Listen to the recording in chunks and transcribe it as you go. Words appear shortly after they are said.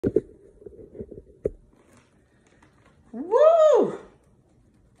Woo!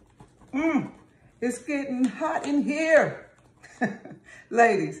 It's getting hot in here.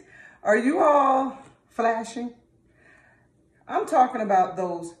 Ladies, are you all flashing? I'm talking about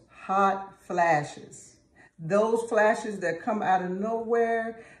those hot flashes. Those flashes that come out of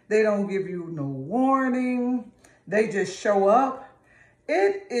nowhere. They don't give you no warning. They just show up.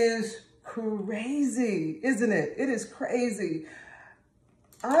 It is crazy, isn't it? It is crazy.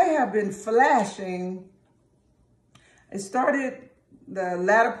 I have been flashing. It started the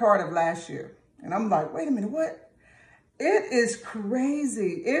latter part of last year. And I'm like, wait a minute, what? It is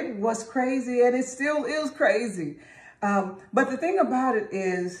crazy. It was crazy and it still is crazy. But the thing about it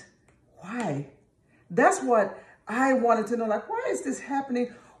is, why? That's what I wanted to know. Like, why is this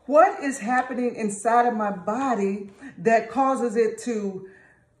happening? What is happening inside of my body that causes it to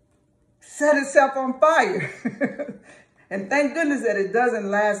set itself on fire? And thank goodness that it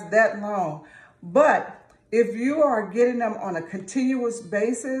doesn't last that long. But if you are getting them on a continuous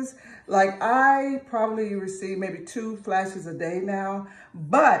basis, like I probably receive maybe 2 flashes a day now,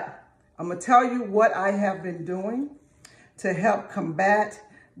 but I'm gonna tell you what I have been doing to help combat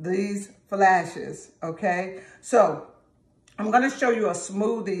these flashes, okay? So I'm gonna show you a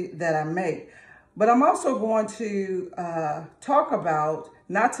smoothie that I make, but I'm also going to talk about,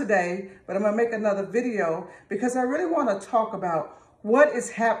 not today, but I'm gonna make another video because I really wanna talk about what is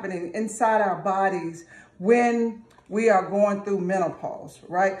happening inside our bodies when we are going through menopause,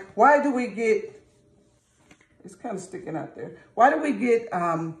 right? Why do we get, it's kind of sticking out there. Why do we get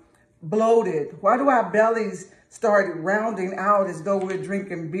bloated? Why do our bellies start rounding out as though we're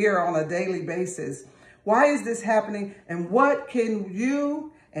drinking beer on a daily basis? Why is this happening? And what can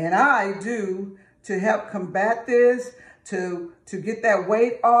you and I do to help combat this, to get that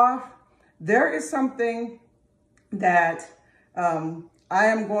weight off? There is something that I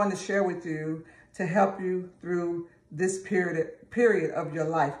am going to share with you to help you through this period of your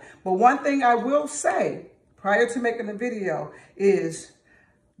life. But one thing I will say prior to making the video is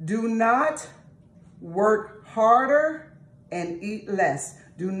do not work harder and eat less.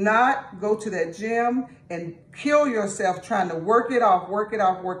 Do not go to that gym and kill yourself trying to work it off.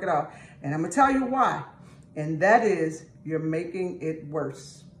 And I'm gonna tell you why. And that is you're making it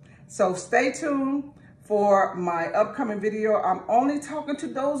worse. So stay tuned for my upcoming video. I'm only talking to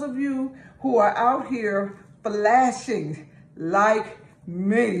those of you who are out here flashing like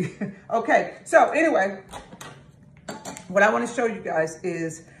me. Okay, so anyway, what I want to show you guys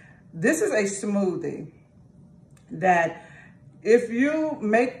is this is a smoothie that if you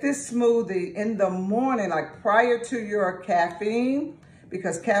make this smoothie in the morning, like prior to your caffeine,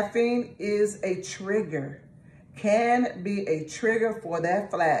 because caffeine is a trigger, can be a trigger for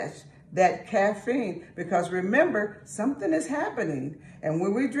that flash. That caffeine, because remember, something is happening. And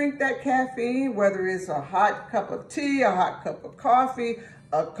when we drink that caffeine, whether it's a hot cup of tea, a hot cup of coffee,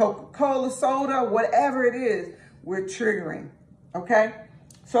 a Coca-Cola soda, whatever it is, we're triggering, okay?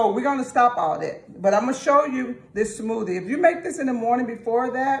 So we're gonna stop all that. But I'm gonna show you this smoothie. If you make this in the morning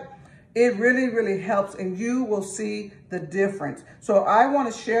before that, it really, really helps and you will see the difference. So I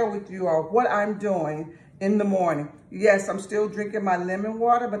wanna share with you what I'm doing in the morning. Yes, I'm still drinking my lemon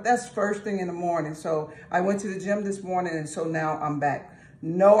water, but that's first thing in the morning. So I went to the gym this morning and so now I'm back.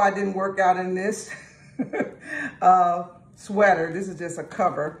 No, I didn't work out in this sweater. This is just a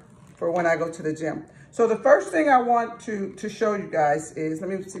cover for when I go to the gym. So the first thing I want to show you guys is, let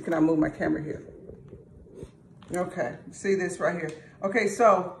me see, can I move my camera here? Okay, see this right here. Okay,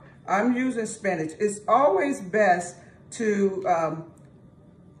 so I'm using spinach. It's always best to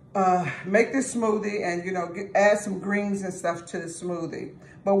make this smoothie and, you know, add some greens and stuff to the smoothie.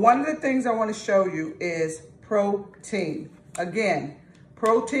 But one of the things I want to show you is protein. Again,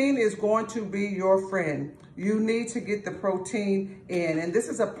 protein is going to be your friend. You need to get the protein in. And this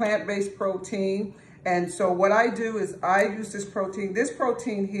is a plant-based protein. And so what I do is I use this protein. This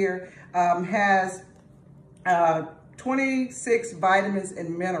protein here has 26 vitamins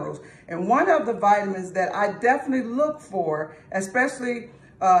and minerals. And one of the vitamins that I definitely look for, especially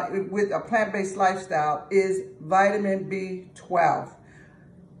with a plant-based lifestyle, is vitamin B12.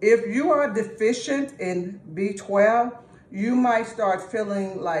 If you are deficient in B12, you might start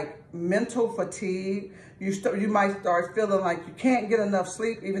feeling like mental fatigue. You might start feeling like you can't get enough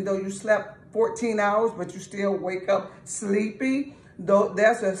sleep, even though you slept 14 hours, but you still wake up sleepy. Though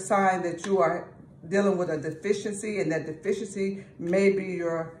that's a sign that you are dealing with a deficiency, and that deficiency may be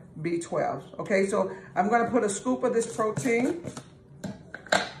your B12. Okay, so I'm gonna put a scoop of this protein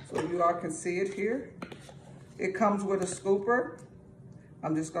so you all can see it here. It comes with a scooper.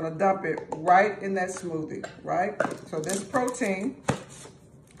 I'm just gonna dump it right in that smoothie, right? So this protein,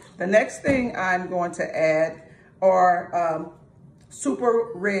 The next thing I'm going to add are super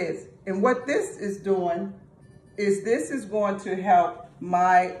reds. And what this is doing is this is going to help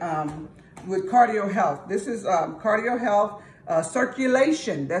my, with cardio health. This is cardio health,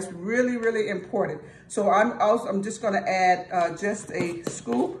 circulation. That's really, really important. So I'm just gonna add just a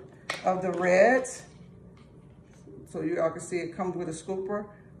scoop of the reds. So you all can see it comes with a scooper.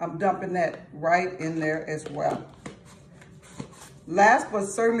 I'm dumping that right in there as well. Last but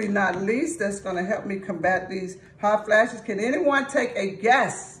certainly not least, that's gonna help me combat these hot flashes. Can anyone take a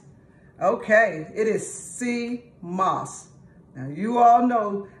guess? Okay, it is sea moss. Now you all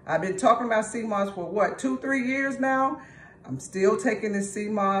know I've been talking about sea moss for what, 2-3 years now? I'm still taking this sea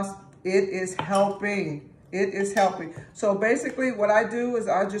moss. It is helping. It is helping. So basically what I do is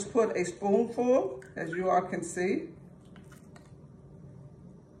I just put a spoonful, as you all can see.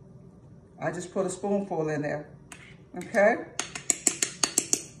 I just put a spoonful in there, okay?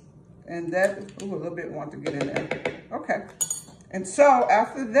 And that, ooh, a little bit want to get in there. Okay. And so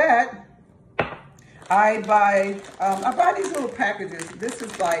after that, I buy these little packages. This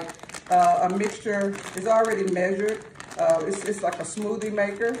is like a mixture. It's already measured. It's like a smoothie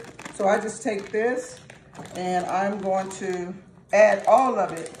maker. So I just take this and I'm going to add all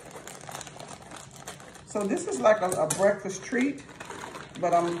of it. So this is like a breakfast treat,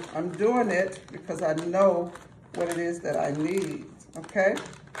 but I'm doing it because I know what it is that I need, okay?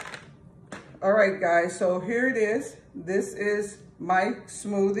 All right, guys, so here it is. This is my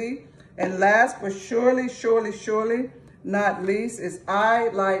smoothie. And last but surely not least is I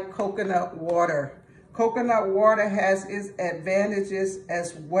like coconut water. Coconut water has its advantages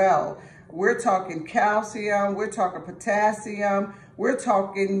as well. We're talking calcium, we're talking potassium, we're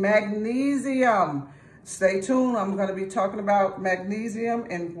talking magnesium. Stay tuned, I'm gonna be talking about magnesium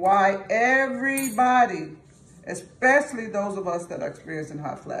and why everybody, especially those of us that are experiencing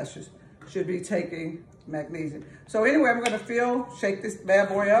hot flashes, should be taking magnesium. So anyway, I'm gonna shake this bad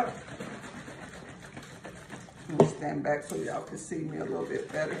boy up. Let me stand back so y'all can see me a little bit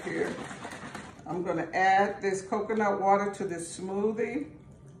better here. I'm gonna add this coconut water to this smoothie.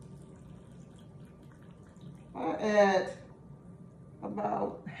 I'll add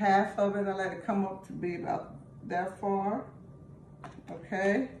about half of it. I let it come up to be about that far,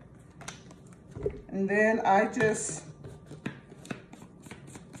 okay? And then I just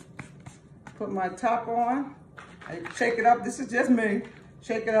put my top on. I shake it up. This is just me.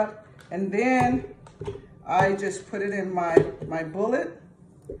 Shake it up. And then I just put it in my bullet.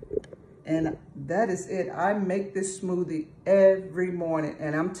 And that is it. I make this smoothie every morning.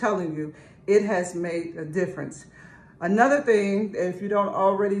 And I'm telling you, it has made a difference. Another thing, if you don't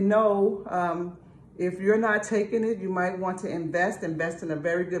already know, if you're not taking it, you might want to invest in a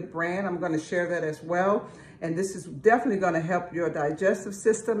very good brand. I'm going to share that as well. And this is definitely going to help your digestive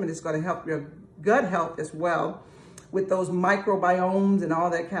system, and it's going to help your gut health as well with those microbiomes and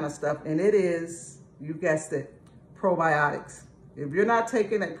all that kind of stuff. And it is, you guessed it, probiotics. If you're not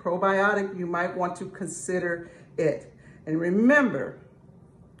taking a probiotic, you might want to consider it. And remember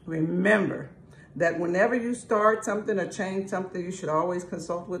that whenever you start something or change something, you should always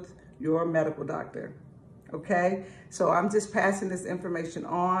consult with your medical doctor. Okay, so I'm just passing this information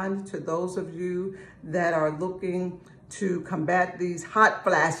on to those of you that are looking to combat these hot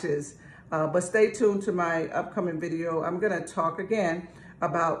flashes. But stay tuned to my upcoming video. I'm gonna talk again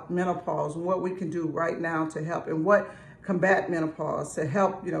about menopause and what we can do right now to help and what combat menopause to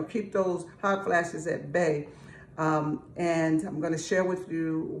help, keep those hot flashes at bay. And I'm gonna share with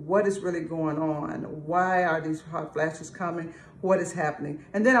you what is really going on. Why are these hot flashes coming? What is happening?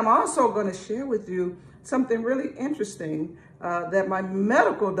 And then I'm also gonna share with you something really interesting that my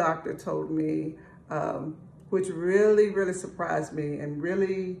medical doctor told me, which really surprised me and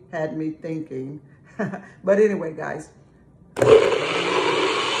really had me thinking. But anyway, guys.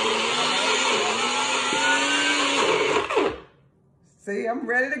 See, I'm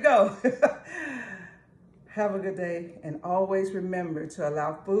ready to go. Have a good day, and always remember to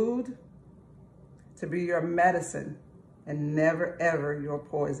allow food to be your medicine and never, ever your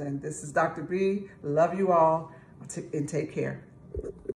poison. This is Dr. B. Love you all, and take care.